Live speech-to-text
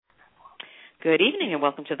Good evening and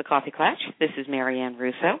welcome to the Coffee Klatch. This is Marianne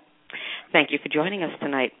Russo. Thank you for joining us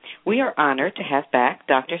tonight. We are honored to have back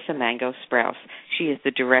Dr. Simango Sprouse. She is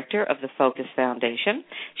the director of the Focus Foundation.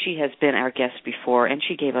 She has been our guest before, and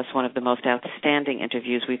she gave us one of the most outstanding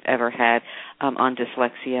interviews we've ever had on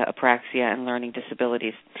dyslexia, apraxia, and learning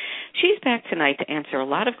disabilities. She's back tonight to answer a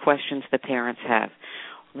lot of questions that parents have.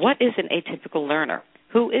 What is an atypical learner?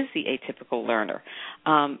 Who is the atypical learner?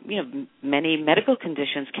 Many medical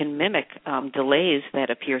conditions can mimic delays that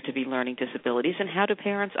appear to be learning disabilities, and how do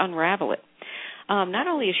parents unravel it? Not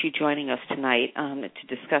only is she joining us tonight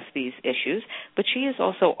to discuss these issues, but she is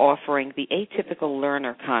also offering the Atypical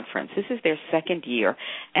Learner Conference. This is their second year,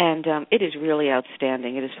 and it is really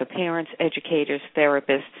outstanding. It is for parents, educators,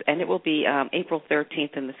 therapists, and it will be April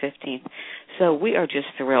 13th and the 15th. So we are just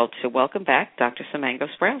thrilled to welcome back Dr. Simango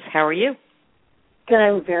Sprouse. How are you?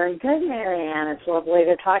 Good, very good, Marianne. It's lovely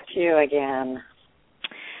to talk to you again.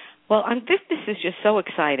 Well, this is just so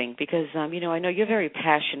exciting because, I know you're very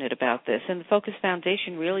passionate about this, and the Focus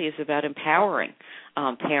Foundation really is about empowering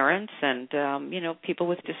parents and, people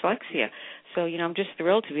with dyslexia. So, I'm just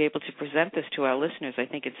thrilled to be able to present this to our listeners. I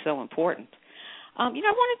think it's so important. I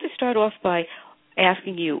wanted to start off by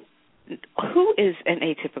asking you, who is an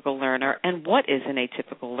atypical learner and what is an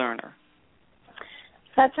atypical learner?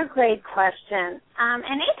 That's a great question. An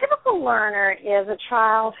atypical learner is a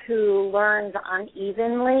child who learns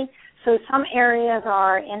unevenly. So some areas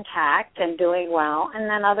are intact and doing well, and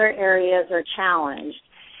then other areas are challenged.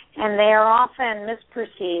 And they are often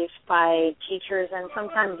misperceived by teachers and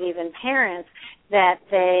sometimes even parents that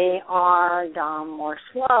they are dumb or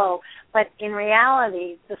slow. But in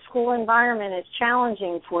reality, the school environment is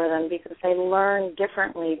challenging for them because they learn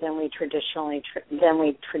differently than we traditionally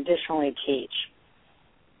teach.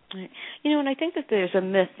 And I think that there's a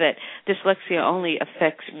myth that dyslexia only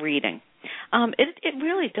affects reading. It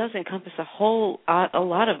really does encompass a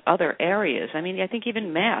lot of other areas. I think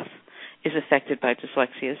even math is affected by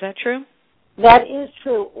dyslexia. Is that true? That is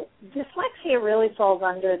true. Dyslexia really falls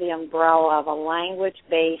under the umbrella of a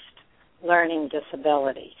language-based learning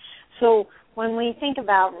disability. So when we think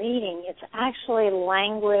about reading, it's actually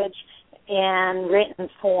language in written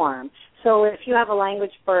form. So if you have a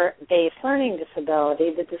language-based learning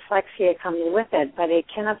disability, the dyslexia comes with it, but it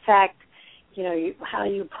can affect, how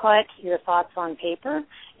you put your thoughts on paper.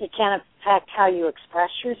 It can affect how you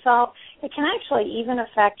express yourself. It can actually even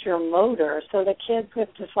affect your motor. So the kids with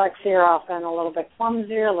dyslexia are often a little bit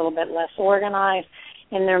clumsier, a little bit less organized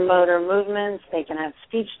in their motor movements. They can have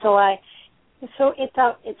speech delay. So it's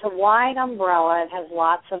a wide umbrella. It has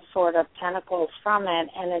lots of sort of tentacles from it,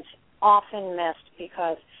 and it's often missed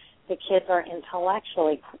because the kids are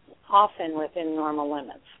intellectually often within normal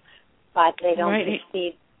limits, but they don't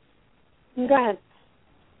succeed. Go ahead.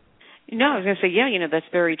 No, I was going to say, that's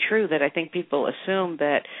very true, that I think people assume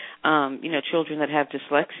that, children that have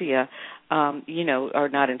dyslexia, are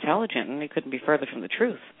not intelligent, and it couldn't be further from the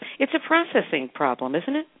truth. It's a processing problem,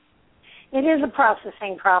 isn't it? It is a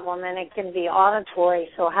processing problem, and it can be auditory,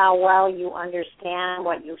 so how well you understand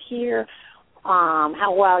what you hear,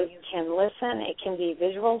 how well you can listen. It can be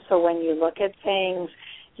visual, so when you look at things,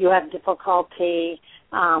 you have difficulty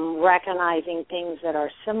recognizing things that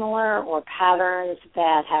are similar or patterns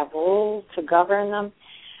that have rules to govern them.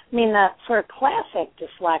 The sort of classic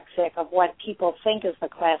dyslexic of what people think is the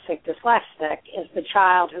classic dyslexic is the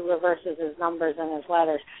child who reverses his numbers and his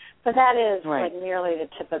letters. But that is like merely the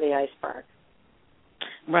tip of the iceberg.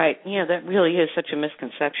 Right. Yeah, that really is such a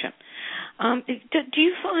misconception. Do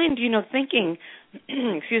you find, thinking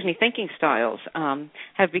styles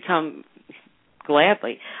have become,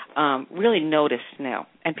 gladly, really noticed now,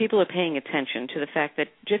 and people are paying attention to the fact that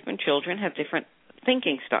different children have different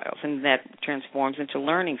thinking styles, and that transforms into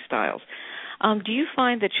learning styles. Do you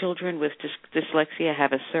find that children with dyslexia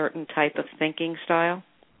have a certain type of thinking style?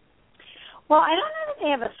 Well, I don't know that they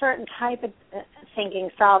have a certain type of thinking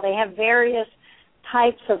style. They have various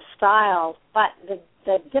types of styles, but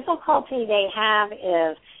the difficulty they have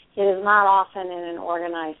is it is not often in an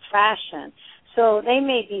organized fashion. So they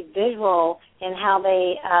may be visual in how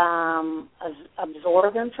they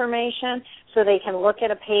absorb information, so they can look at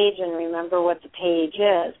a page and remember what the page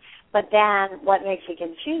is. But then what makes it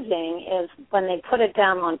confusing is when they put it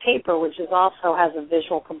down on paper, which also has a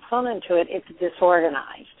visual component to it, it's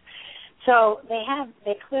disorganized. So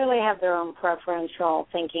they clearly have their own preferential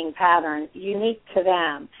thinking pattern, unique to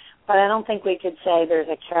them. But I don't think we could say there's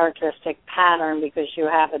a characteristic pattern because you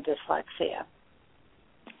have a dyslexia.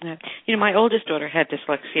 My oldest daughter had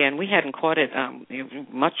dyslexia, and we hadn't caught it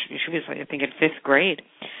much. She was, I think, in fifth grade,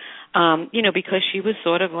 because she was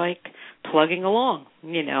sort of like plugging along,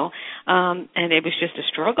 and it was just a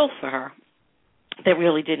struggle for her. that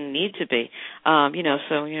really didn't need to be.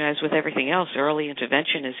 So as with everything else, early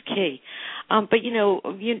intervention is key. But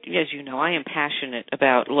as you know, I am passionate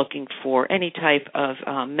about looking for any type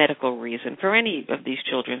of medical reason for any of these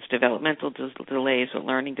children's developmental delays or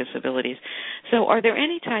learning disabilities. So are there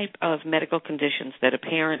any type of medical conditions that a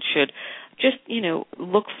parent should just,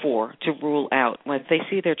 look for to rule out when they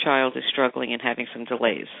see their child is struggling and having some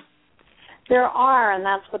delays? There are, and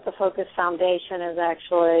that's what the Focus Foundation is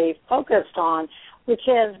actually focused on, which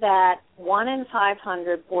is that 1 in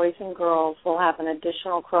 500 boys and girls will have an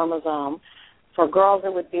additional chromosome. For girls,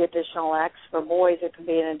 it would be additional X. For boys, it could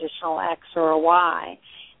be an additional X or a Y.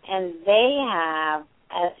 And they have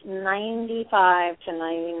a 95 to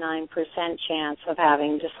 99% chance of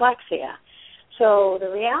having dyslexia. So the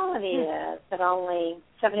reality is that only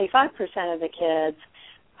 75% of the kids,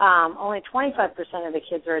 only 25% of the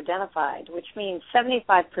kids are identified, which means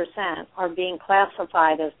 75% are being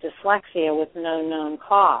classified as dyslexia with no known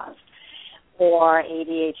cause, or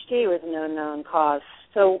ADHD with no known cause.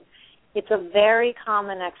 So it's a very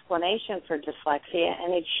common explanation for dyslexia,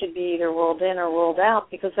 and it should be either ruled in or ruled out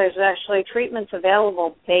because there's actually treatments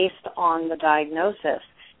available based on the diagnosis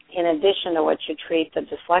in addition to what you treat the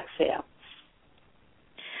dyslexia.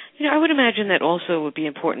 I would imagine that also would be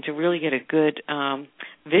important to really get a good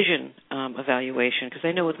vision evaluation, because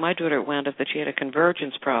I know with my daughter it wound up that she had a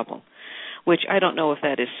convergence problem, which I don't know if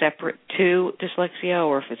that is separate to dyslexia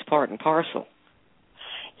or if it's part and parcel.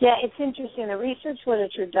 Yeah, it's interesting. The research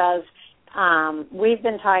literature does, we've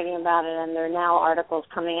been talking about it, and there are now articles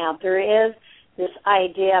coming out. There is this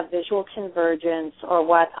idea of visual convergence, or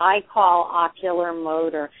what I call ocular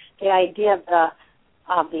motor, the idea of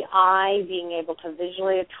the eye being able to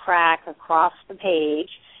visually track across the page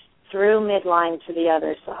through midline to the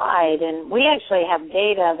other side. And we actually have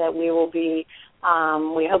data that we will be,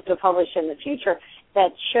 we hope to publish in the future,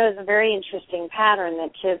 that shows a very interesting pattern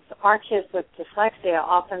that our kids with dyslexia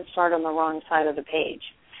often start on the wrong side of the page.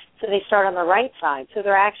 So they start on the right side. So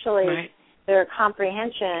they're actually, their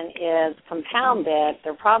comprehension is compounded,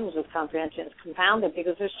 their problems with comprehension is compounded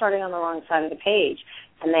because they're starting on the wrong side of the page,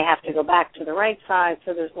 and they have to go back to the right side,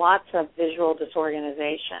 so there's lots of visual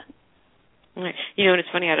disorganization. Right. And it's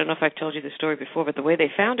funny, I don't know if I've told you the story before, but the way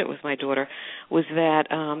they found it with my daughter was that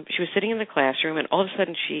she was sitting in the classroom, and all of a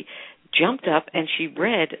sudden she jumped up and she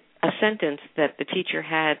read a sentence that the teacher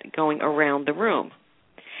had going around the room.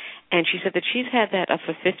 And she said that she's had that up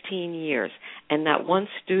for 15 years, and not one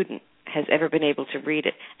student has ever been able to read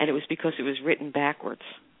it, and it was because it was written backwards.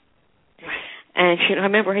 And I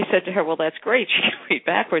remember I said to her, well, that's great. She can read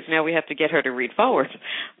backwards. Now we have to get her to read forwards.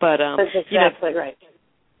 But, that's exactly right.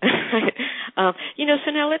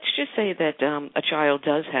 So now let's just say that a child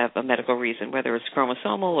does have a medical reason, whether it's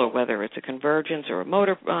chromosomal or whether it's a convergence or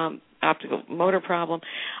a optical motor problem.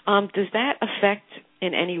 Does that affect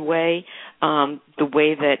in any way the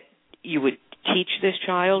way that you would teach this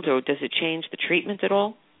child, or does it change the treatment at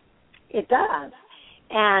all? It does.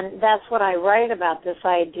 And that's what I write about, this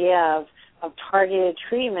idea of targeted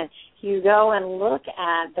treatment. You go and look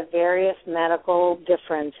at the various medical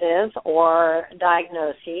differences or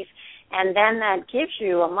diagnoses, and then that gives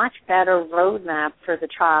you a much better roadmap for the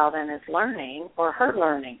child and his learning or her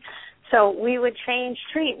learning. So we would change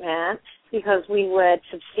treatment because we would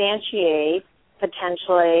substantiate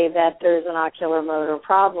potentially that there's an ocular motor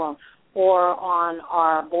problem. Or on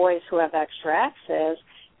our boys who have extra X's,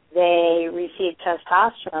 they receive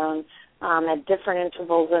testosterone at different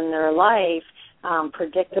intervals in their life,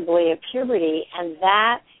 predictably at puberty, and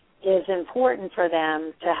that is important for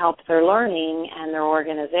them to help their learning and their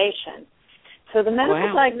organization. So the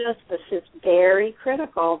medical diagnosis is very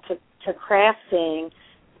critical to crafting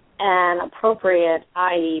an appropriate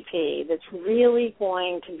IEP that's really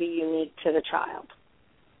going to be unique to the child.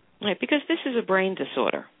 Right, because this is a brain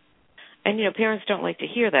disorder. And, parents don't like to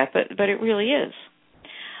hear that, but it really is.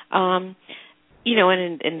 And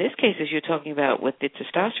in this case, as you're talking about with the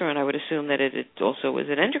testosterone, I would assume that it also is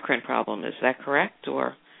an endocrine problem. Is that correct,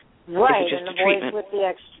 or right? Is it just and the a treatment? Boys with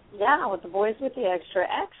the with the boys with the extra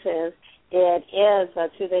X's,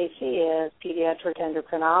 that's who they see as pediatric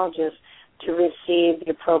endocrinologists to receive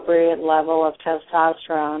the appropriate level of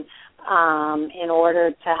testosterone in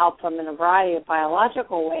order to help them in a variety of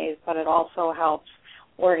biological ways, but it also helps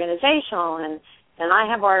organizational, and I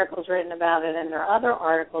have articles written about it, and there are other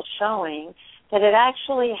articles showing that it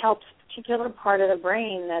actually helps a particular part of the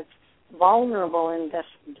brain that's vulnerable in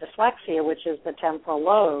dyslexia, which is the temporal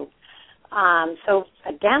lobe. So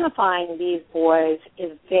identifying these boys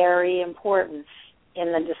is very important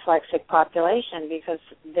in the dyslexic population because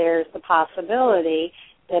there's the possibility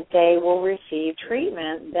that they will receive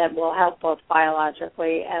treatment that will help both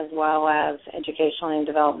biologically as well as educationally and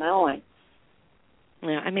developmentally.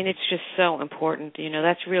 Yeah, I mean, it's just so important.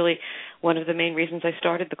 That's really one of the main reasons I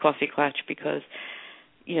started the Coffee Klatch, because,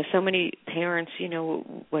 so many parents,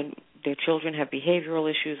 when their children have behavioral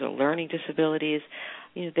issues or learning disabilities,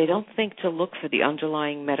 they don't think to look for the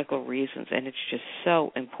underlying medical reasons, and it's just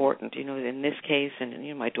so important. In this case, and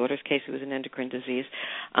in my daughter's case, it was an endocrine disease,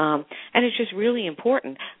 and it's just really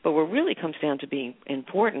important. But what really comes down to being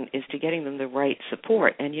important is to getting them the right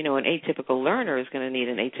support. And an atypical learner is going to need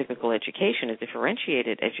an atypical education, a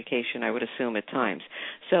differentiated education, I would assume at times.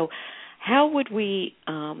 So, how would we?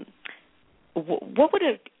 What would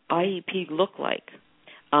an IEP look like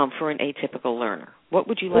for an atypical learner? What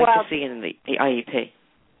would you like to see in the IEP?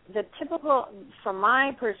 The typical, from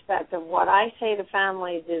my perspective, what I say to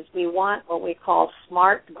families is we want what we call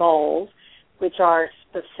SMART goals, which are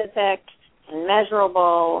specific and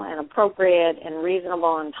measurable and appropriate and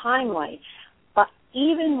reasonable and timely. But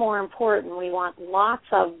even more important, we want lots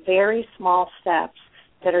of very small steps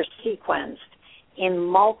that are sequenced in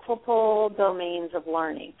multiple domains of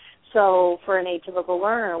learning. So for an atypical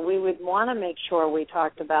learner, we would want to make sure we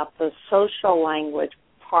talked about the social language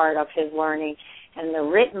part of his learning and the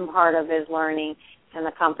written part of his learning and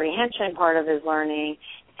the comprehension part of his learning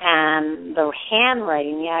and the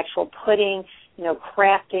handwriting, the actual putting,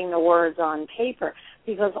 crafting the words on paper,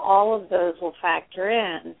 because all of those will factor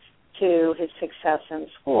in to his success in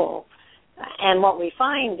school. And what we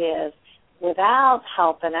find is without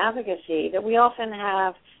help and advocacy that we often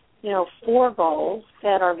have 4 goals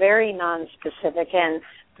that are very nonspecific and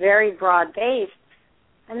very broad-based.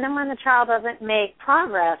 And then when the child doesn't make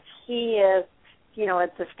progress, he is,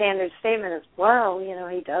 it's the standard statement is, well,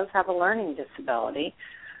 he does have a learning disability.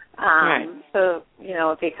 Right. So,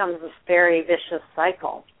 it becomes this very vicious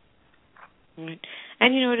cycle. Right.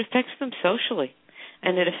 And, it affects them socially,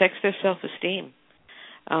 and it affects their self-esteem.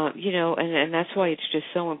 And that's why it's just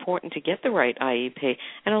so important to get the right IEP.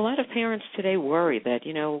 And a lot of parents today worry that,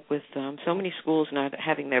 with so many schools not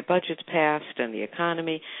having their budgets passed and the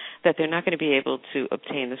economy, that they're not going to be able to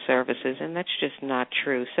obtain the services, and that's just not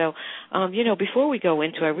true. So, before we go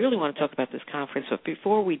into, I really want to talk about this conference, but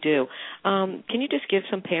before we do, can you just give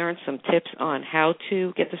some parents some tips on how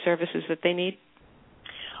to get the services that they need?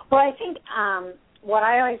 Well, I think what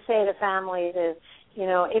I always say to families is,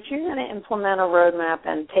 if you're going to implement a roadmap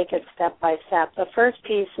and take it step by step, the first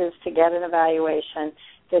piece is to get an evaluation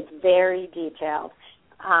that's very detailed.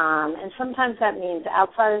 And sometimes that means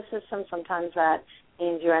outside of the system. Sometimes that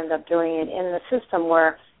means you end up doing it in the system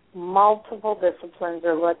where multiple disciplines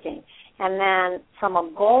are looking. And then from a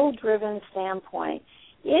goal-driven standpoint,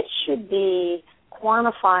 it should be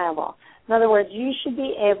quantifiable. In other words, you should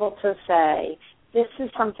be able to say, this is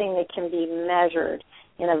something that can be measured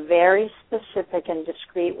in a very specific and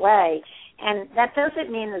discrete way. And that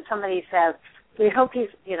doesn't mean that somebody says, we hope he's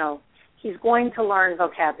going to learn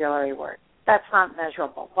vocabulary words. That's not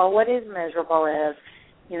measurable. Well, what is measurable is,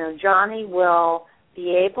 Johnny will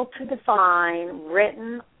be able to define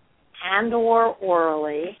written and or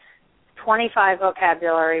orally 25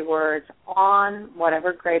 vocabulary words on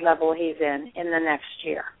whatever grade level he's in the next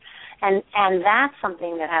year. And that's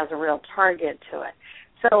something that has a real target to it.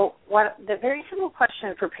 So the very simple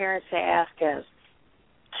question for parents to ask is,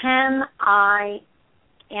 can I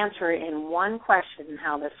answer in one question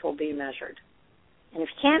how this will be measured? And if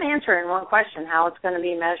you can't answer in one question how it's going to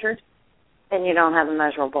be measured, then you don't have a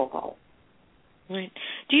measurable goal. Right.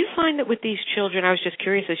 Do you find that with these children, I was just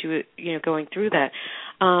curious as you were going through that,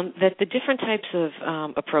 that the different types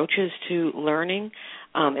of approaches to learning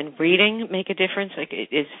and reading make a difference? Like,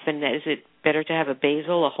 is it better to have a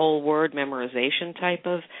basal, a whole word memorization type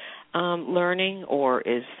of learning, or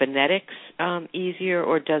is phonetics easier,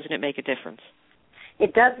 or doesn't it make a difference?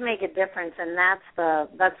 It does make a difference, and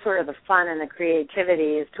that's sort of the fun and the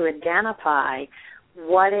creativity is to identify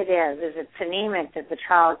what it is. Is it phonemic that the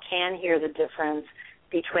child can hear the difference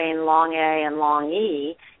between long A and long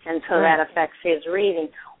E, and so that affects his reading?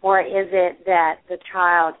 Or is it that the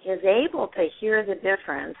child is able to hear the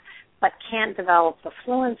difference but can't develop the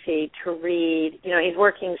fluency to read? He's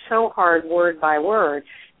working so hard word by word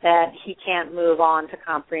that he can't move on to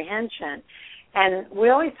comprehension. And we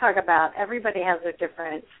always talk about everybody has a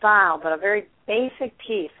different style, but a very basic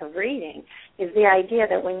piece of reading is the idea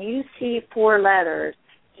that when you see 4 letters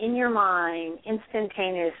in your mind,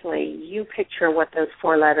 instantaneously, you picture what those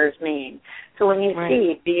 4 letters mean. So when you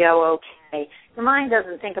see B-O-O-K, your mind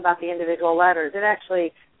doesn't think about the individual letters. It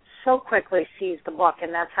actually so quickly sees the book,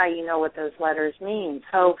 and that's how you know what those letters mean.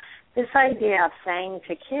 So this idea of saying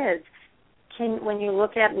to kids, when you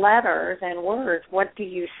look at letters and words, what do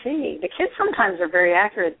you see? The kids sometimes are very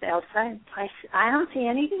accurate. They'll say, I don't see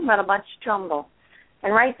anything but a bunch of jumble.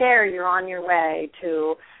 And right there, you're on your way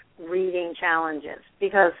to reading challenges,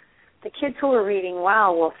 because the kids who are reading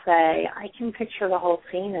well will say, I can picture the whole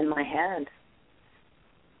scene in my head.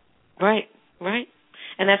 Right.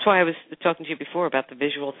 And that's why I was talking to you before about the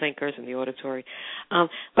visual thinkers and the auditory. But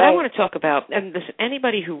right. I want to talk about, and listen,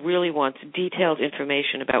 anybody who really wants detailed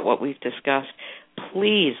information about what we've discussed,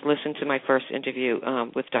 please listen to my first interview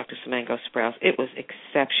with Dr. Simango-Sprouse. It was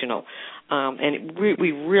exceptional. And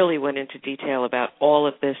we really went into detail about all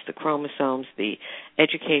of this, the chromosomes, the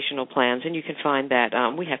educational plans, and you can find that.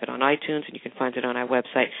 We have it on iTunes, and you can find it on our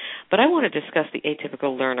website. But I want to discuss the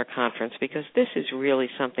Atypical Learner Conference, because this is really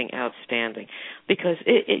something outstanding, because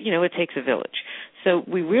it takes a village. So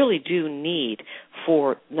we really do need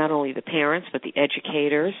for not only the parents but the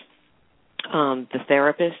educators, the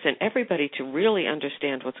therapists, and everybody to really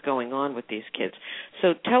understand what's going on with these kids.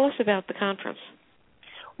 So tell us about the conference.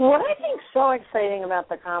 What I think is so exciting about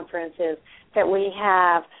the conference is that we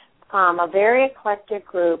have a very eclectic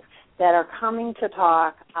group that are coming to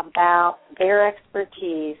talk about their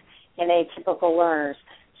expertise in atypical learners.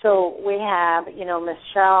 So we have,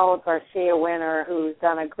 Michelle Garcia-Winter, who's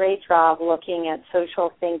done a great job looking at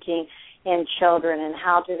social thinking in children and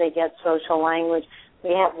how do they get social language.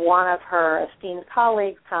 We have one of her esteemed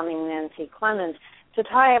colleagues coming, Nancy Clemens, to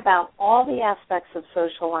talk about all the aspects of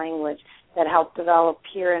social language that help develop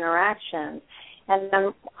peer interaction. And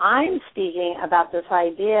then I'm speaking about this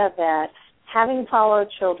idea that having followed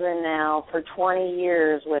children now for 20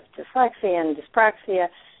 years with dyslexia and dyspraxia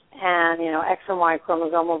and, X and Y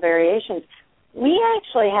chromosomal variations, we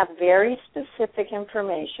actually have very specific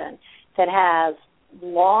information that has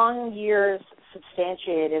long years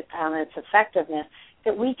substantiated on its effectiveness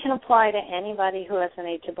that we can apply to anybody who has an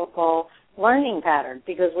atypical learning pattern,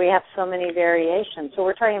 because we have so many variations. So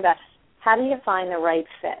we're talking about how do you find the right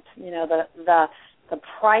fit, the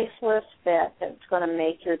priceless fit that's going to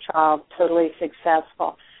make your child totally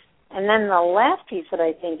successful. And then the last piece that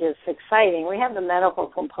I think is exciting, we have the medical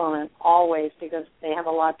component always because they have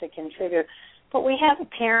a lot to contribute, but we have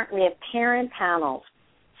parent panels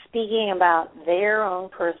speaking about their own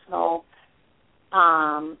personal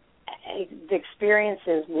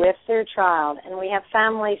experiences with their child. And we have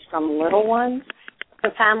families from little ones to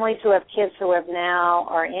families who have kids who have now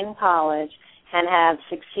are in college and have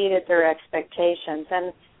succeeded their expectations.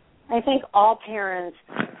 And I think all parents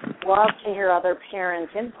love to hear other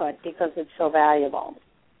parents' input because it's so valuable.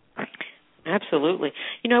 Absolutely.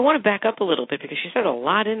 I want to back up a little bit because you said a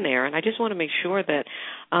lot in there, and I just want to make sure that,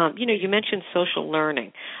 you mentioned social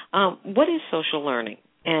learning. What is social learning?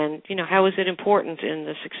 And, how is it important in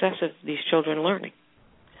the success of these children learning?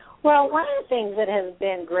 Well, one of the things that has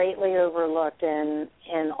been greatly overlooked in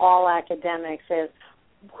all academics is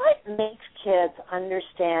what makes kids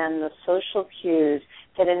understand the social cues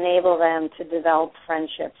that enable them to develop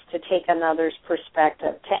friendships, to take another's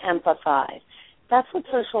perspective, to empathize. That's what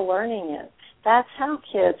social learning is. That's how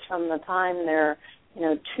kids from the time they're,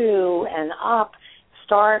 2 and up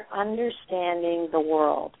start understanding the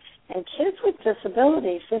world. And kids with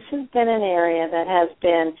disabilities, this has been an area that has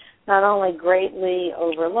been not only greatly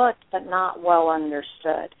overlooked, but not well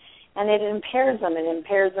understood. And it impairs them. It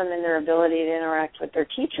impairs them in their ability to interact with their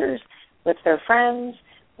teachers, with their friends,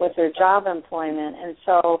 with their job employment. And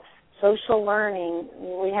so social learning,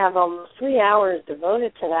 we have almost 3 hours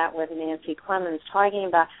devoted to that with Nancy Clemens, talking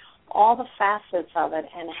about all the facets of it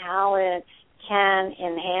and how it can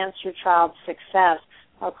enhance your child's success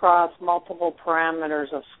across multiple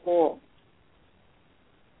parameters of school.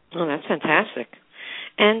 Oh, that's fantastic.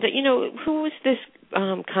 And, who is this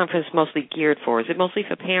conference mostly geared for? Is it mostly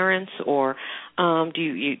for parents, or do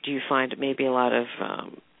you find maybe a lot of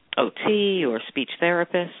OT or speech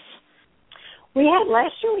therapists?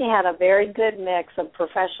 Last year we had a very good mix of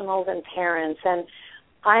professionals and parents, and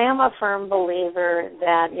I am a firm believer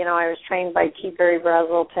that, I was trained by T. Barry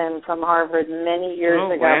Brazelton from Harvard many years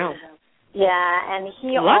ago. Wow. Yeah, and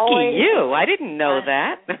he Lucky you. I didn't know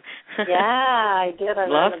that. Yeah, I did. I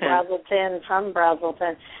learned Brazelton from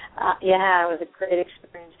Brazelton. It was a great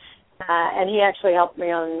experience. And he actually helped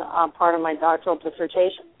me on part of my doctoral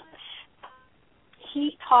dissertation.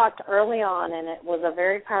 He talked early on, and it was a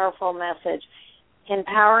very powerful message,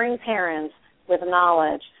 empowering parents with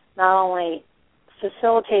knowledge not only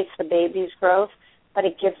facilitates the baby's growth, but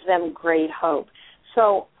it gives them great hope.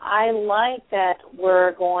 So I like that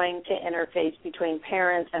we're going to interface between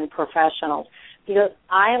parents and professionals, because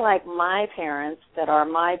I like my parents that are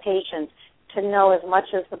my patients to know as much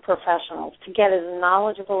as the professionals, to get as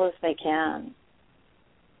knowledgeable as they can.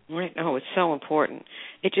 Right. Oh, it's so important.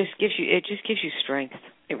 It just gives you strength.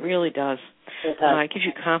 It really does. It does. It gives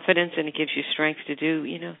you confidence, and it gives you strength to do,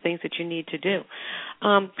 things that you need to do.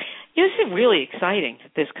 This is really exciting,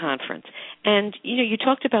 this conference. And, you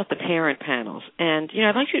talked about the parent panels. And,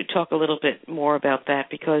 I'd like you to talk a little bit more about that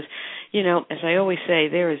because, as I always say,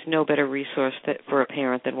 there is no better resource for a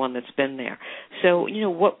parent than one that's been there. So,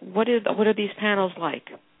 what are these panels like?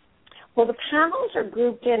 Well, the panels are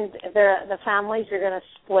grouped in, the families are going to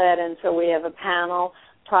split, and so we have a panel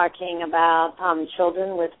talking about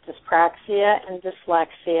children with dyspraxia and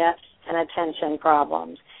dyslexia and attention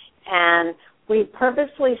problems. And we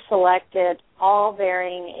purposely selected all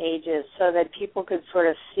varying ages so that people could sort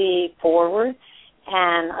of see forward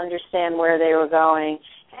and understand where they were going,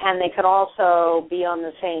 and they could also be on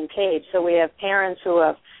the same page. So we have parents who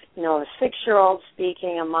have, a 6-year-old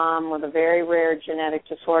speaking, a mom with a very rare genetic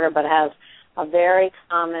disorder but has a very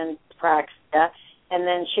common dyspraxia, and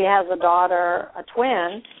then she has a daughter, a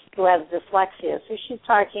twin, who has dyslexia. So she's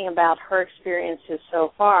talking about her experiences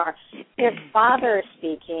so far. His father is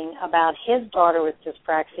speaking about his daughter with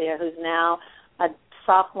dyspraxia, who's now a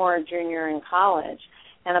sophomore or junior in college,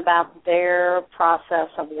 and about their process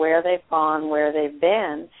of where they've gone, where they've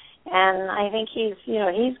been. And I think he's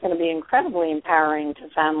going to be incredibly empowering to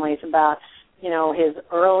families about,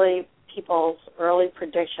 people's early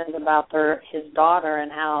predictions about his daughter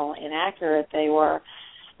and how inaccurate they were.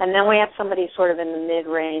 And then we have somebody sort of in the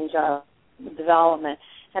mid-range of development.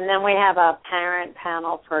 And then we have a parent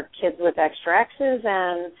panel for kids with extra X's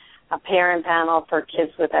and a parent panel for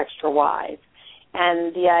kids with extra Y's.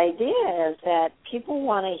 And the idea is that people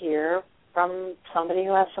want to hear from somebody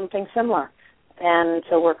who has something similar. And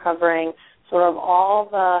so we're covering sort of all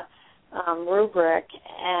the rubric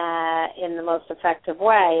in the most effective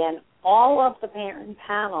way. And all of the parent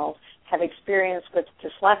panels have experience with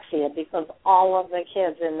dyslexia because all of the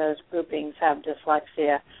kids in those groupings have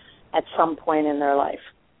dyslexia at some point in their life.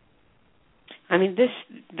 I mean,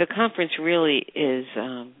 the conference really is,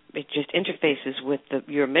 it just interfaces with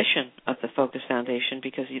your mission of the Focus Foundation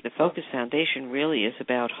because the Focus Foundation really is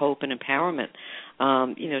about hope and empowerment,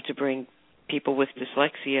 to bring people with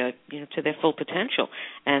dyslexia, to their full potential.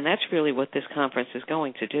 And that's really what this conference is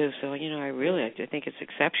going to do. So, I think it's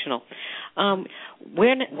exceptional.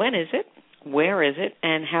 When is it? Where is it?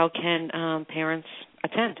 And how can parents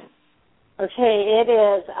attend? Okay, it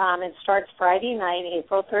is. It starts Friday night,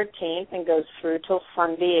 April 13th, and goes through till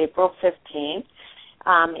Sunday, April 15th.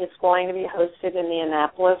 It's going to be hosted in the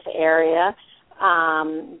Annapolis area,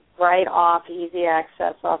 right off easy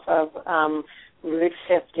access off of Route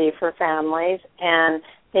 50 for families, and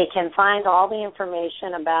they can find all the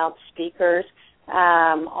information about speakers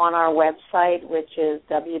on our website, which is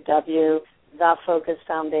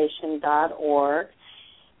www.thefocusfoundation.org.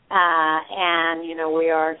 And, we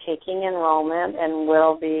are taking enrollment and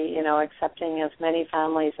will be, accepting as many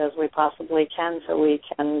families as we possibly can so we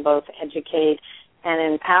can both educate and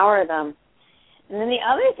empower them. And then the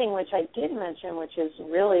other thing, which I did mention, which is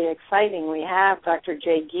really exciting, we have Dr.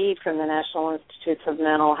 Jay Geed from the National Institutes of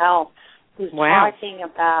Mental Health, who's talking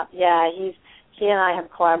about, he and I have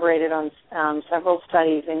collaborated on several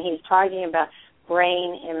studies, and he's talking about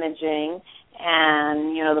brain imaging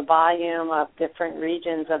and, the volume of different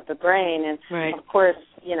regions of the brain. And, of course,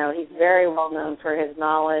 he's very well known for his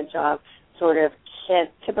knowledge of sort of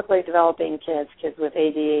typically developing kids with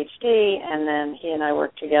ADHD, and then he and I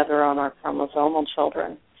work together on our chromosomal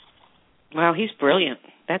children. Wow, he's brilliant.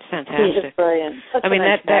 That's fantastic. He's brilliant.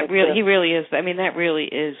 He really is. I mean, that really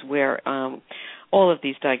is where all of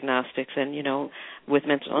these diagnostics and, with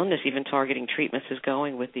mental illness, even targeting treatments is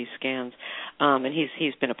going with these scans. And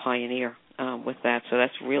he's been a pioneer with that, so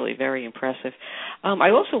that's really very impressive. I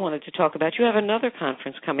also wanted to talk about, you have another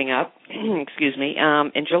conference coming up, in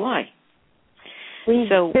July. Why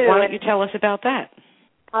don't you tell us about that?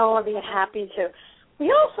 Oh, I'll be happy to.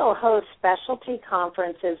 We also host specialty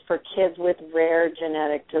conferences for kids with rare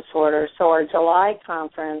genetic disorders. So our July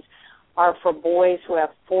conference are for boys who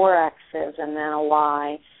have 4 X's and then a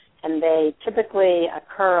Y, and they typically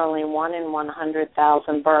occur only 1 in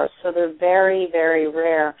 100,000 births. So they're very, very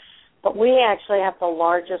rare. But we actually have the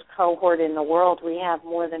largest cohort in the world. We have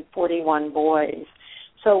more than 41 boys.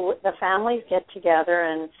 So the families get together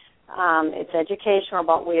and it's educational,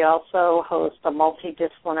 but we also host a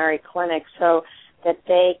multidisciplinary clinic so that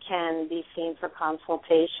they can be seen for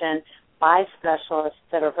consultation by specialists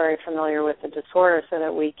that are very familiar with the disorder so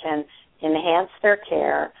that we can enhance their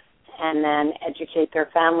care and then educate their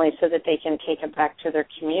families so that they can take it back to their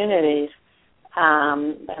communities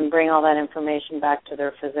and bring all that information back to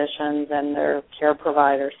their physicians and their care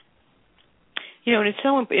providers. And it's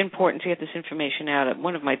so important to get this information out.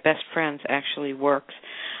 One of my best friends actually works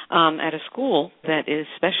at a school that is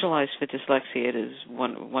specialized for dyslexia. It is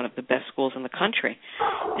one of the best schools in the country.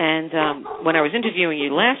 And when I was interviewing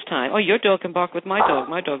you last time, your dog can bark with my dog.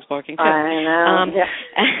 My dog's barking too. I know.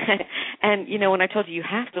 And when I told you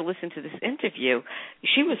have to listen to this interview,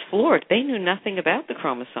 she was floored. They knew nothing about the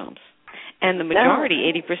chromosomes. And the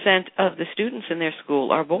majority, 80% of the students in their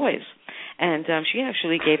school are boys. And she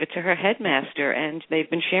actually gave it to her headmaster, and they've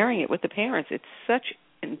been sharing it with the parents. It's such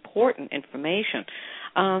important information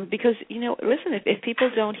because, listen, if people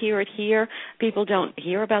don't hear it here, people don't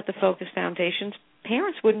hear about the Focus Foundations,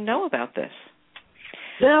 parents wouldn't know about this.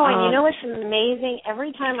 No, and what's amazing?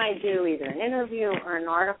 Every time I do either an interview or an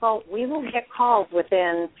article, we will get calls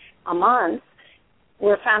within a month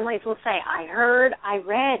where families will say, I heard, I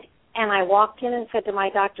read, and I walked in and said to my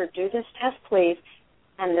doctor, do this test, please.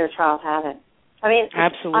 And their child had it. I mean, it's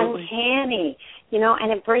absolutely uncanny,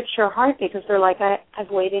 and it breaks your heart because they're like,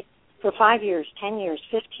 I've waited for 5 years, 10 years,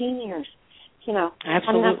 15 years,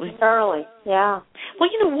 Absolutely. Unnecessarily, yeah. Well,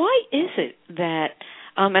 why is it that,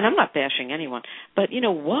 and I'm not bashing anyone, but,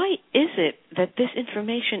 why is it that this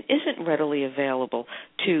information isn't readily available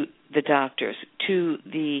to the doctors, to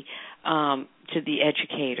the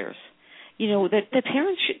educators? That the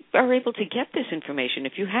parents are able to get this information.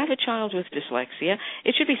 If you have a child with dyslexia,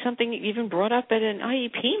 it should be something even brought up at an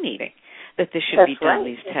IEP meeting, that this should be done,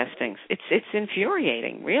 these testings. It's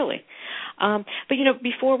infuriating, really. But,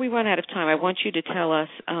 before we run out of time, I want you to tell us,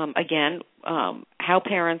 again, how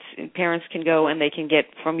parents can go and they can get,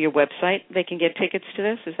 from your website, they can get tickets to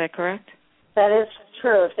this. Is that correct? That is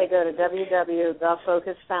true. If they go to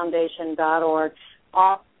www.thefocusfoundation.org,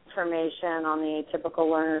 all information on the Atypical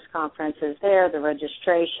Learners Conference is there, the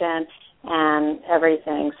registration and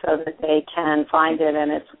everything, so that they can find it.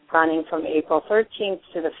 And it's running from April 13th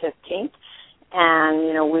to the 15th.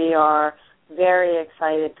 And, we are very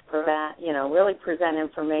excited to really present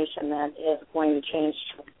information that is going to change.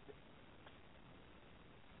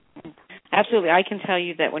 Absolutely. I can tell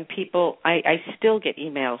you that when people, I still get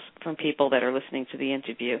emails from people that are listening to the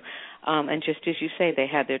interview, and just as you say, they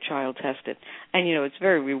had their child tested. And, it's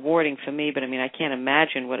very rewarding for me, but, I can't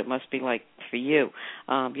imagine what it must be like for you,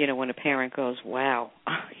 when a parent goes, wow,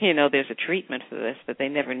 there's a treatment for this that they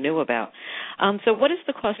never knew about. So what is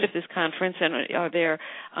the cost of this conference, and are there,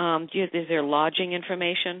 is there lodging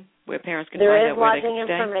information where parents can find out where they can stay?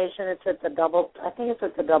 There is lodging information. It's at the Doubletree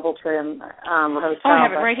Hotel. Oh, I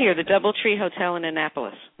have it right here, the Doubletree Hotel in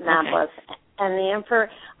Annapolis. Annapolis. Okay. And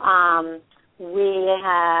we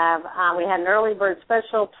had an early bird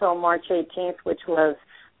special till March 18th, which was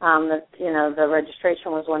the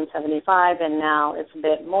registration was $175, and now it's a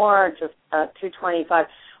bit more, just $225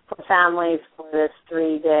 for families for this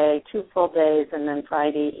 3-day, 2 full days, and then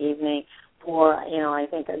Friday evening for I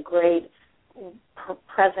think a great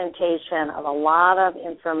presentation of a lot of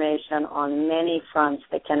information on many fronts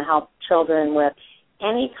that can help children with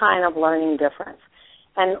any kind of learning difference.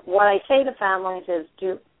 And what I say to families is,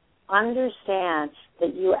 do understand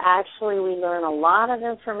that we learn a lot of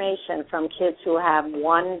information from kids who have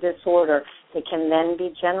one disorder that can then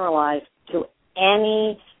be generalized to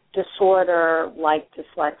any disorder like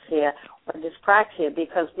dyslexia or dyspraxia,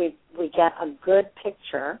 because we get a good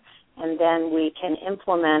picture, and then we can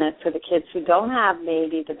implement it for the kids who don't have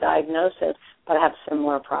maybe the diagnosis but have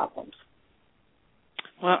similar problems.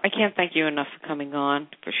 Well, I can't thank you enough for coming on,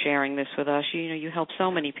 for sharing this with us. You help so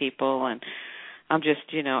many people, and I'm just,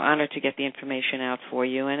 honored to get the information out for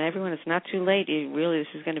you. And everyone, it's not too late. This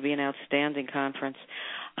is going to be an outstanding conference.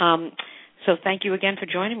 So thank you again for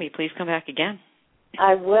joining me. Please come back again.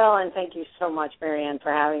 I will, and thank you so much, Marianne,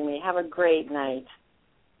 for having me. Have a great night.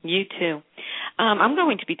 You too. I'm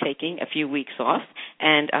going to be taking a few weeks off,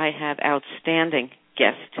 and I have outstanding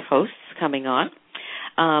guest hosts coming on.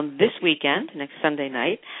 This weekend, next Sunday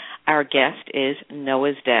night, our guest is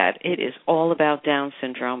Noah's dad. It is all about Down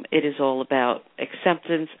syndrome. It is all about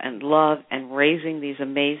acceptance and love and raising these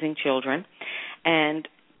amazing children. And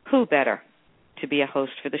who better to be a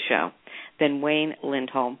host for the show than Wayne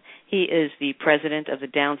Lindholm? He is the president of the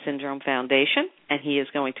Down Syndrome Foundation, and he is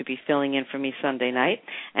going to be filling in for me Sunday night,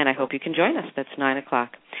 and I hope you can join us. That's 9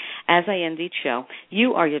 o'clock. As I end each show,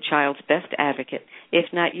 you are your child's best advocate.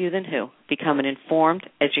 If not you, then who? Become an informed,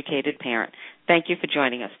 educated parent. Thank you for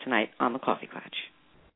joining us tonight on The Coffee Klatch.